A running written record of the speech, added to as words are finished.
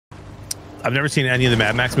I've never seen any of the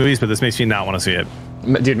Mad Max movies, but this makes me not want to see it.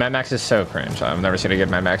 Dude, Mad Max is so cringe. I've never seen a good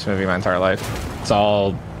Mad Max movie in my entire life. It's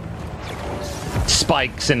all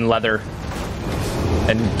spikes and leather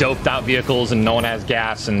and doped out vehicles, and no one has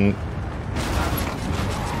gas, and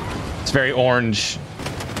it's very orange.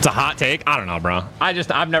 It's a hot take. I don't know, bro.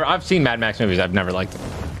 I've seen Mad Max movies. I've never liked them.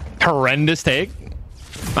 Horrendous take.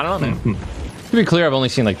 I don't know, man. To be clear, I've only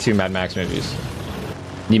seen like 2 Mad Max movies.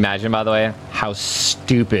 Can you imagine, by the way, how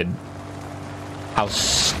stupid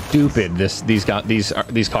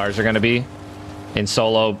these cars are going to be in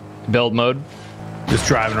solo build mode? Just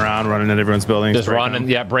driving around, running at everyone's buildings. Just running,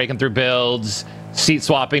 yeah, breaking through builds, seat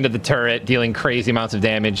swapping to the turret, dealing crazy amounts of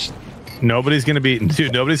damage. Nobody's gonna be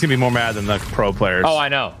more mad than the pro players. Oh, I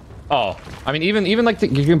know. Oh, I mean, even like the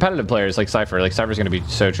competitive players like Cypher. Like Cypher's gonna be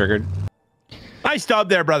so triggered. Nice job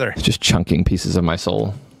there, brother. Just chunking pieces of my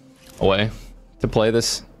soul away to play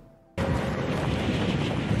this.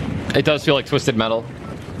 It does feel like Twisted Metal,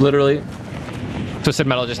 literally. Twisted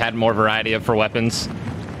Metal just had more variety for weapons.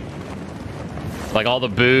 Like all the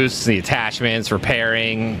boosts, the attachments,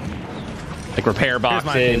 repairing, like repair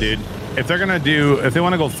boxes. Here's my thing, dude. If they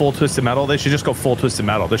want to go full Twisted Metal, they should just go full Twisted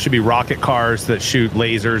Metal. There should be rocket cars that shoot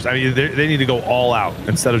lasers. I mean, they need to go all out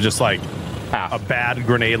instead of just like a bad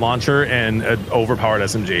grenade launcher and an overpowered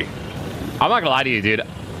SMG. I'm not gonna lie to you, dude.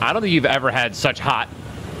 I don't think you've ever had such hot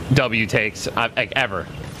W takes, like ever.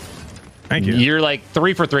 Thank you. You're like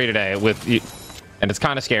 3 for 3 today with you, and it's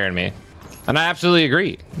kind of scaring me. And I absolutely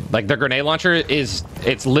agree. Like the grenade launcher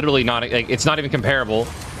it's literally not, like, it's not even comparable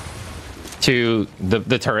to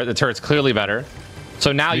the turret. The turret's clearly better.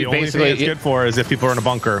 So now you basically, the only thing it's good for is if people are in a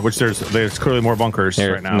bunker, which there's clearly more bunkers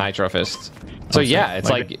right now. Nitro fist. So yeah, it's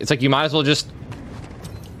like you might as well just,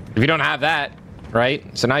 if you don't have that,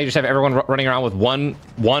 right? So now you just have everyone running around with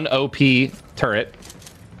one OP turret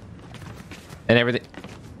and everything,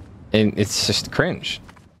 and it's just cringe.